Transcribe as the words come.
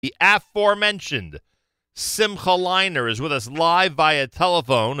The aforementioned Simcha Leiner is with us live via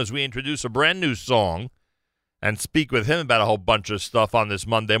telephone as we introduce a brand new song and speak with him about a whole bunch of stuff on this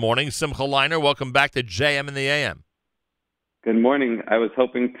Monday morning. Simcha Leiner, welcome back to JM in the AM. Good morning. I was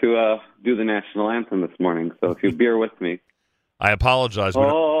hoping to do the national anthem this morning, so if you bear with me. I apologize.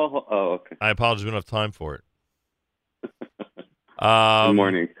 Okay. I apologize. We don't have time for it. Good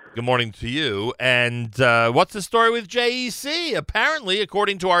morning. Good morning to you. And what's the story with JEC? Apparently,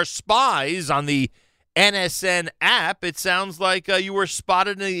 according to our spies on the NSN app, it sounds like you were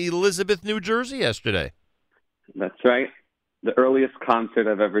spotted in Elizabeth, New Jersey yesterday. That's right. The earliest concert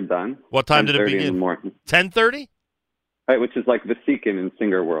I've ever done. What time did it begin? 10:30 in the morning. 10:30? Right, which is like Vasikin in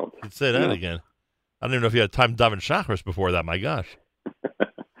Singer World. Let's say that again. I don't even know if you had time to dive in chakras before that. My gosh.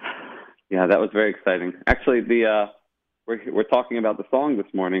 Yeah, that was very exciting. Actually, we're talking about the song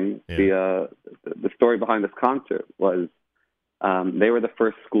this morning. Yeah. The story behind this concert was they were the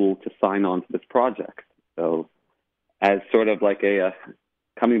first school to sign on to this project. So, as sort of like a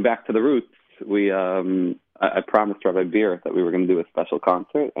coming back to the roots, I promised Rabbi Beer that we were going to do a special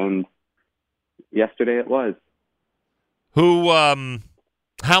concert, and yesterday it was.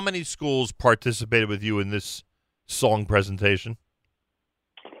 How many schools participated with you in this song presentation?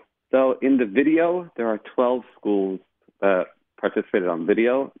 So in the video, there are 12 schools that participated on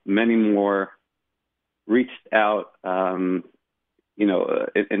video. Many more reached out, it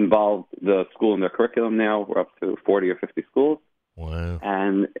involved the school in their curriculum now. We're up to 40 or 50 schools. Wow.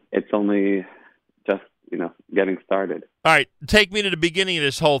 And it's only just, getting started. All right, take me to the beginning of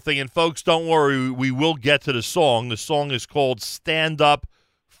this whole thing. And folks, don't worry, we will get to the song. The song is called Stand Up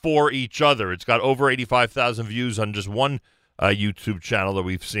for Each Other. It's got over 85,000 views on just one YouTube channel that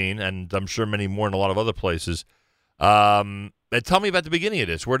we've seen, and I'm sure many more in a lot of other places. Tell me about the beginning of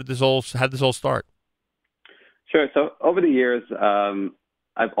this. How did this all start? Sure. So over the years,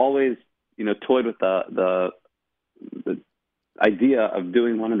 I've always, toyed with the idea of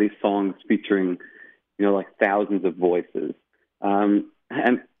doing one of these songs featuring, like thousands of voices. And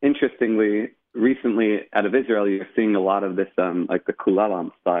interestingly, recently out of Israel, you're seeing a lot of this, like the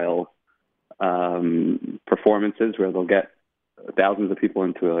Kulalam style performances where they'll get thousands of people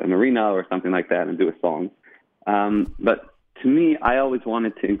into an arena or something like that and do a song. But to me, I always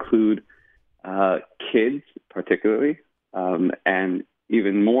wanted to include kids, particularly, and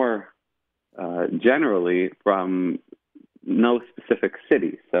even more generally from no specific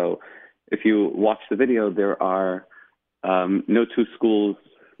city. So if you watch the video, there are no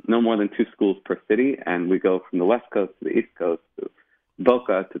more than two schools per city, and we go from the West Coast to the East Coast to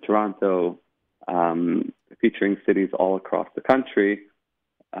Boca to Toronto, featuring cities all across the country.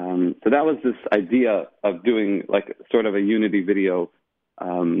 So that was this idea of doing like sort of a unity video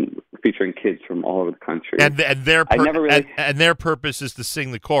featuring kids from all over the country. And their purpose is to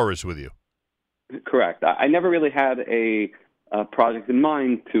sing the chorus with you. Correct. I never really had a project in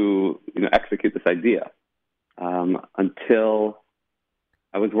mind to execute this idea until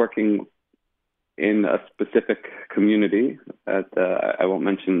I was working in a specific community that I won't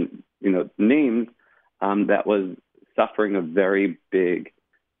mention names that was suffering a very big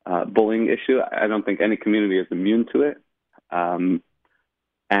bullying issue. I don't think any community is immune to it. And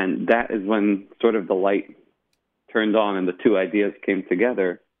that is when sort of the light turned on and the two ideas came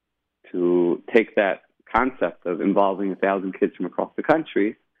together to take that concept of involving 1,000 kids from across the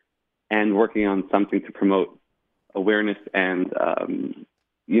country and working on something to promote awareness. And,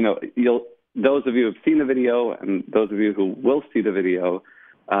 those of you who have seen the video and those of you who will see the video,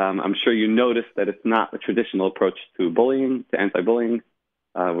 I'm sure you noticed that it's not a traditional approach to bullying, to anti-bullying,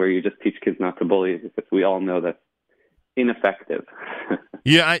 where you just teach kids not to bully, because we all know that's ineffective.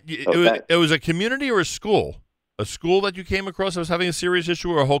 Yeah, it was a community or a school? A school that you came across that was having a serious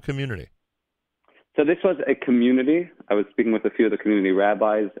issue, or a whole community? So this was a community. I was speaking with a few of the community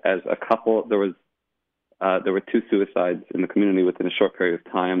rabbis. As a couple, there were two suicides in the community within a short period of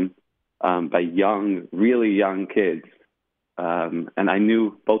time by young, really young kids, and I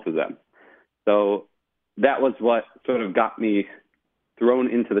knew both of them. So that was what sort of got me thrown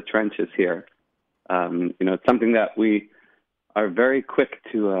into the trenches here. It's something that we are very quick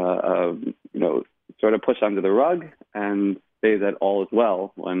to, sort of push under the rug and say that all is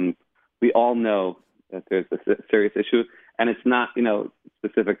well when we all know that there's a serious issue. And it's not,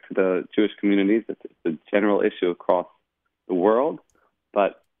 specific to the Jewish communities. It's a general issue across the world.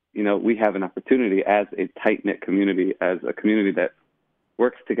 But, we have an opportunity as a tight-knit community, as a community that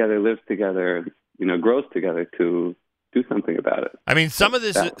works together, lives together, grows together to do something about it. I mean, some of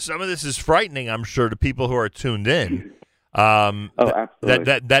this is frightening, I'm sure, to people who are tuned in.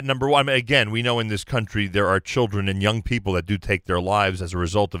 Absolutely. That number one. I mean, again, we know in this country there are children and young people that do take their lives as a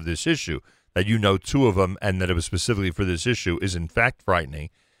result of this issue. That you know two of them, and that it was specifically for this issue, is in fact frightening.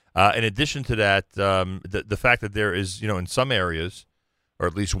 In addition to that, the fact that there is, in some areas, or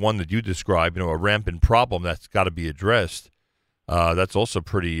at least one that you described, a rampant problem that's got to be addressed. That's also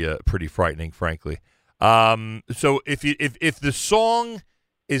pretty frightening, frankly. So if the song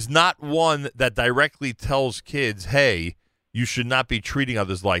is not one that directly tells kids, hey, you should not be treating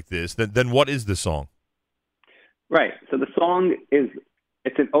others like this, then what is the song? Right. So the song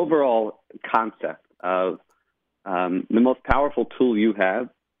it's an overall concept of the most powerful tool you have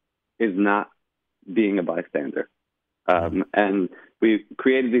is not being a bystander. And we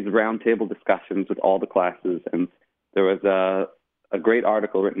created these roundtable discussions with all the classes, and there was a great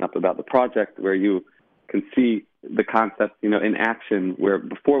article written up about the project where you can see the concept, in action, where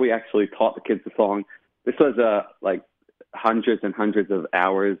before we actually taught the kids the song, this was like hundreds and hundreds of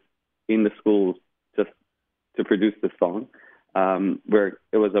hours in the schools just to produce this song, where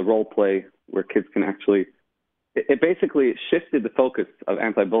it was a role play where kids can actually, it basically shifted the focus of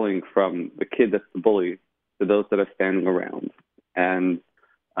anti-bullying from the kid that's the bully to those that are standing around. And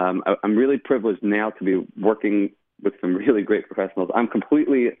I'm really privileged now to be working with some really great professionals. I'm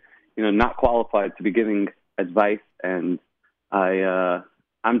completely, not qualified to be giving advice, and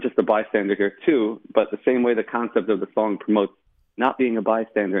I'm just a bystander here too. But the same way the concept of the song promotes not being a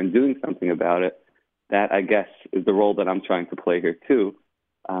bystander and doing something about it, that I guess is the role that I'm trying to play here too,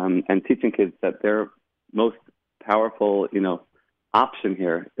 and teaching kids that their most powerful, option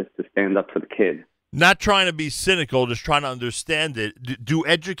here is to stand up for the kid. Not trying to be cynical, just trying to understand it. Do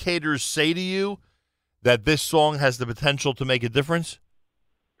educators say to you that this song has the potential to make a difference?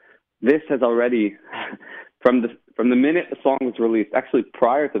 This has already, from the minute the song was released, actually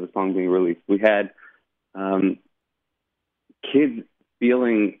prior to the song being released, we had kids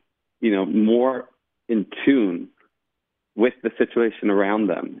feeling, more in tune with the situation around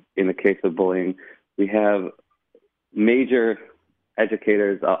them. In the case of bullying, we have major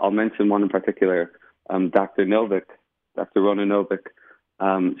educators. I'll mention one in particular, Dr. Rona Novick.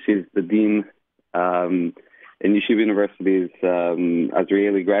 She's the dean in Yeshiva University's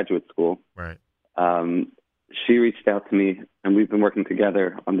Azrieli Graduate School. Right. She reached out to me, and we've been working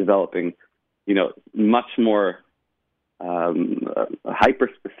together on developing, much more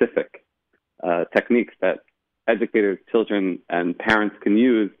hyper-specific techniques that educators, children, and parents can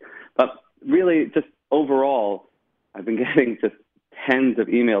use. But really, just overall, I've been getting just tens of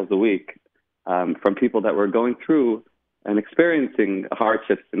emails a week from people that were going through and experiencing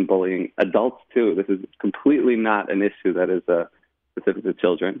hardships in bullying, adults too. This is completely not an issue that is specific to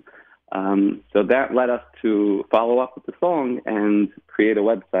children. So that led us to follow up with the song and create a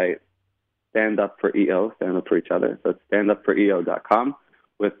website, Stand Up for EO, Stand Up for Each Other. So it's standupforEO.com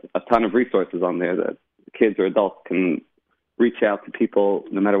with a ton of resources on there that kids or adults can reach out to people,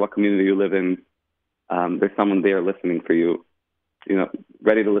 no matter what community you live in. There's someone there listening for you,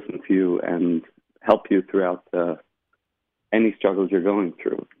 ready to listen to you and help you throughout any struggles you're going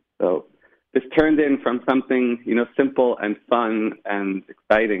through. So this turned in from something, simple and fun and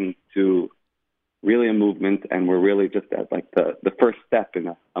exciting to really a movement, and we're really just at the first step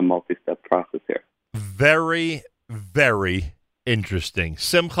in a multi-step process here. Very, very interesting.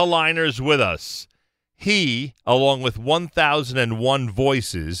 Simcha Leiner's with us. He, along with 1,001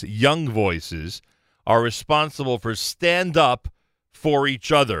 voices, young voices, are responsible for Stand Up for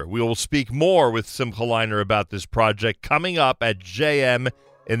Each Other. We will speak more with Simcha Leiner about this project coming up at JM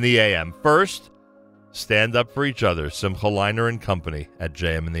in the AM. First, Stand Up for Each Other. Simcha Leiner and Company at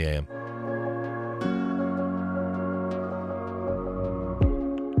JM in the AM.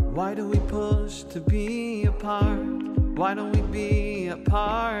 Why do we push to be apart? Why don't we be a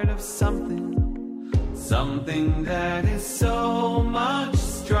part of something that is so much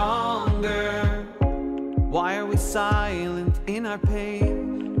stronger? Why are we silent in our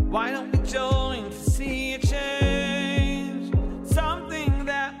pain? Why don't we join to see a change? Something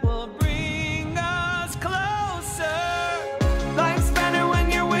that will bring us closer. Life's better when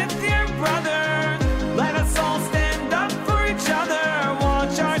you're with your brother. Let us all stand up for each other.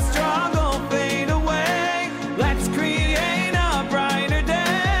 Watch our struggle fade away. Let's create a brighter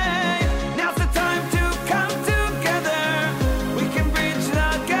day. Now's the time to come together. We can bridge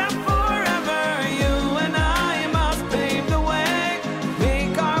the gap forever. You and I must pave the way.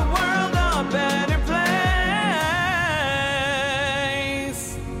 Make our world a better place.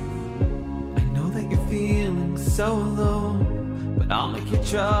 I know that you're feeling so alone, but I'll make your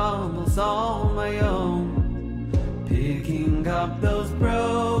troubles all my own. Picking up those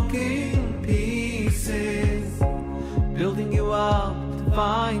broken pieces, building up to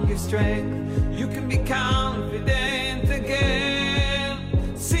find your strength. You can be confident again.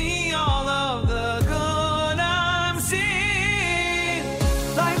 See all of the good I'm seeing.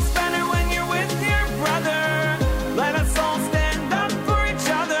 Life's better when you're with your brother. Let us all stand up for each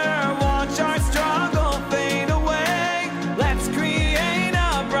other. Watch our struggle fade away. Let's create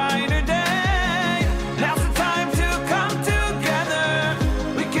a brighter day. Now's the time to come together.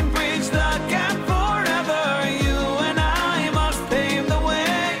 We can bridge the gap forever. You and I must pave the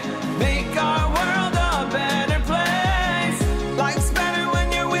way. Make our world a better place. Life's better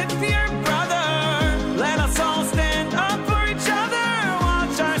when you're with your brother. Let us all stand up for each other.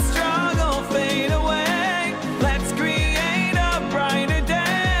 Watch our struggle fade away. Let's create a brighter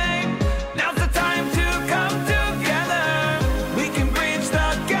day. Now's the time to come together. We can bridge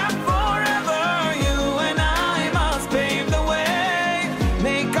the gap forever. You and I must pave the way.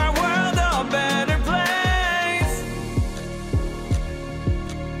 Make our world a better place.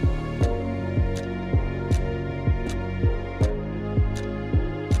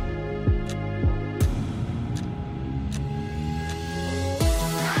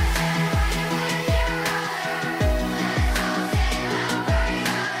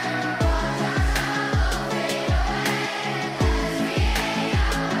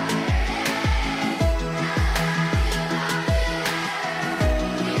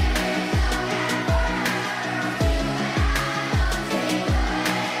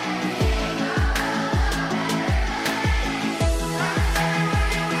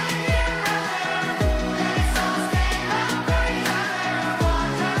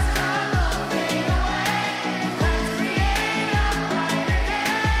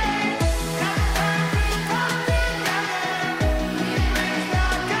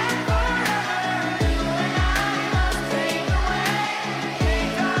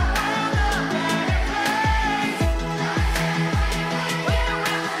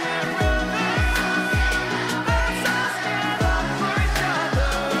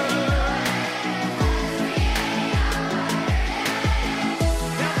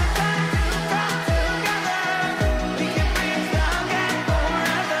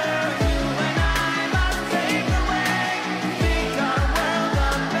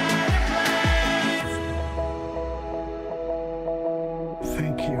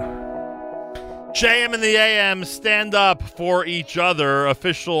 Thank you. JM in the AM, stand up for each other.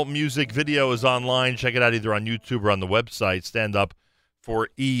 Official music video is online. Check it out either on YouTube or on the website,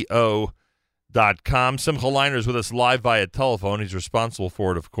 standupforEO.com. Simcha Leiner is with us live via telephone. He's responsible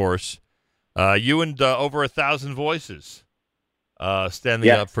for it, of course. You and over 1,000 voices standing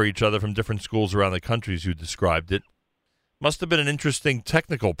Yeah. up for each other from different schools around the country, as you described it. Must have been an interesting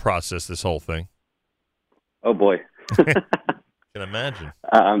technical process, this whole thing. Oh boy. Can imagine.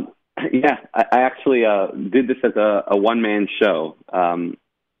 Yeah, I actually did this as a one-man show.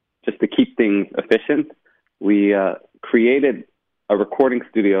 Just to keep things efficient, we created a recording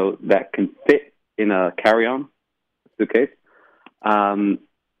studio that can fit in a carry-on suitcase. And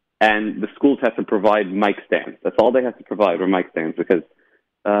the schools have to provide mic stands. That's all they have to provide were mic stands because,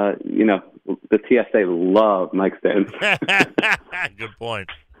 the TSA love mic stands. Good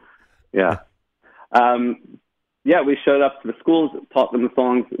point. Yeah. Yeah, we showed up to the schools, taught them the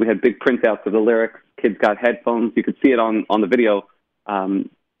songs. We had big printouts of the lyrics. Kids got headphones. You could see it on the video. 2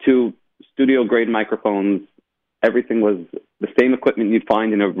 studio-grade microphones. Everything was the same equipment you'd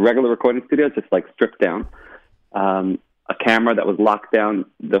find in a regular recording studio, just like stripped down. A camera that was locked down.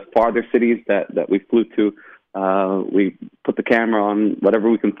 The farther cities that we flew to, we put the camera on whatever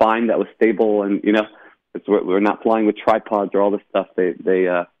we can find that was stable. And, we're not flying with tripods or all this stuff.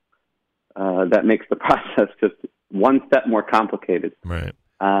 That makes the process just one step more complicated. Right.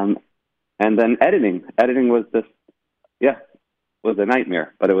 And then editing. Editing was was a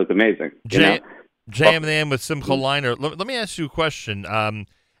nightmare, but it was amazing. JM and the AM with Simcha Leiner. Let me ask you a question. And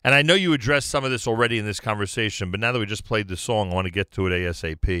I know you addressed some of this already in this conversation, but now that we just played the song, I want to get to it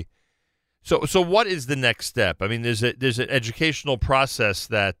ASAP. So what is the next step? I mean, there's an educational process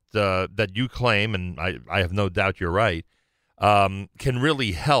that you claim, and I have no doubt you're right, can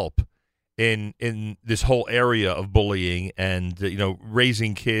really help in this whole area of bullying and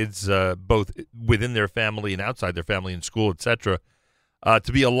raising kids both within their family and outside their family in school, etc.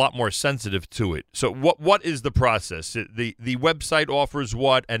 To be a lot more sensitive to it. So what is the process? The website offers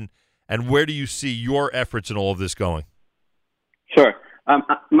what, and where do you see your efforts in all of this going? Sure.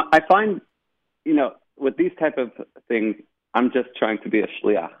 I find, with these type of things, I'm just trying to be a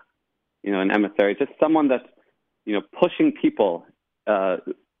shliach, an emissary, just someone that's, pushing people,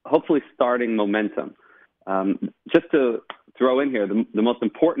 hopefully starting momentum. Just to throw in here, the most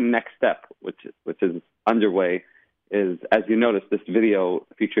important next step, which is underway, is, as you notice, this video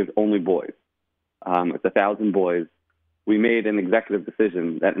features only boys. It's 1,000 boys. We made an executive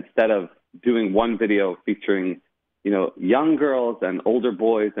decision that instead of doing one video featuring, young girls and older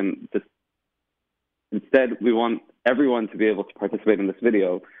boys, and just instead we want everyone to be able to participate in this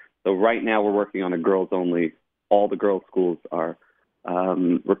video. So right now we're working on a girls only. All the girls' schools are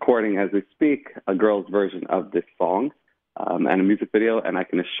recording as we speak a girls' version of this song and a music video. And I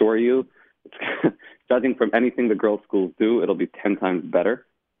can assure you, judging from anything the girls' schools do, it'll be 10 times better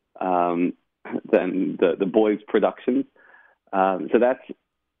than the boys' productions. So that's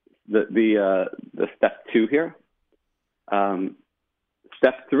the step 2 here.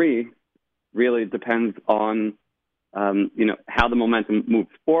 Step 3 really depends on how the momentum moves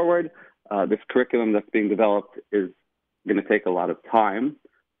forward. This curriculum that's being developed is going to take a lot of time,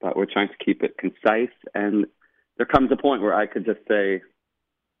 but we're trying to keep it concise. And there comes a point where I could just say,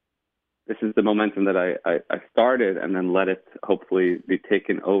 this is the momentum that I started, and then let it hopefully be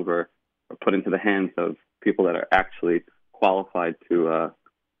taken over or put into the hands of people that are actually qualified to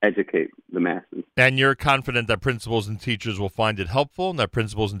educate the masses. And you're confident that principals and teachers will find it helpful, and that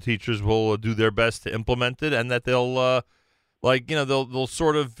principals and teachers will do their best to implement it, and that they'll, they'll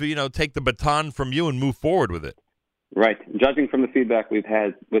sort of, take the baton from you and move forward with it. Right. Judging from the feedback we've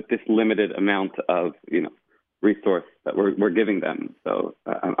had with this limited amount of, resource that we're giving them. So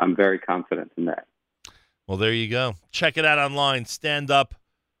I'm very confident in that. Well, there you go. Check it out online. Stand Up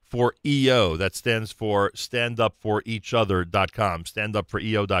for EO. That stands for standupforeachother.com.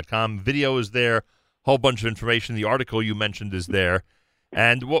 Standupforeo.com. Video is there. Whole bunch of information. The article you mentioned is there.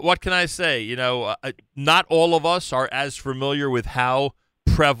 And what can I say? Not all of us are as familiar with how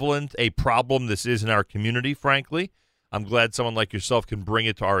prevalent a problem this is in our community, frankly. I'm glad someone like yourself can bring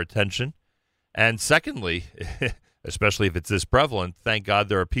it to our attention. And secondly, especially if it's this prevalent, thank God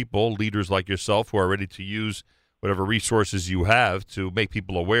there are people, leaders like yourself, who are ready to use whatever resources you have to make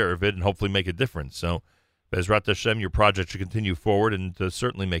people aware of it and hopefully make a difference. So, Bezrat Hashem, your project should continue forward and to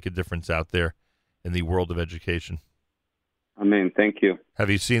certainly make a difference out there in the world of education. Amen. Thank you. Have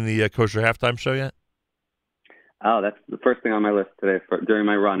you seen the Kosher Halftime Show yet? Oh, that's the first thing on my list today during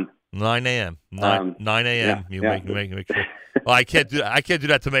my run. 9 a.m. 9 a.m. Yeah, Make sure. Well, I can't do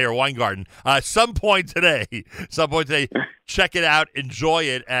that to Mayor Weingarten. Some point today, check it out, enjoy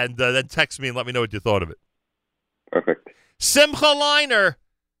it, and then text me and let me know what you thought of it. Perfect. Simcha Leiner,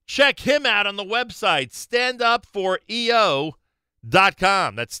 check him out on the website,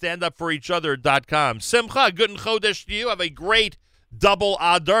 standupforeo.com. That's standupforeachother.com. Simcha, good and chodesh to you. Have a great double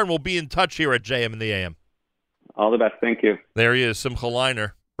Adar, and we'll be in touch here at JM in the AM. All the best. Thank you. There he is, Simcha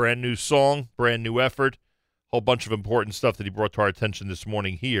Leiner. Brand new song, brand new effort. Whole bunch of important stuff that he brought to our attention this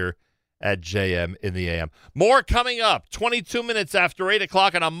morning here at JM in the AM. More coming up, 22 minutes after 8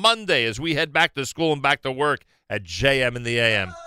 o'clock on a Monday as we head back to school and back to work at JM in the AM.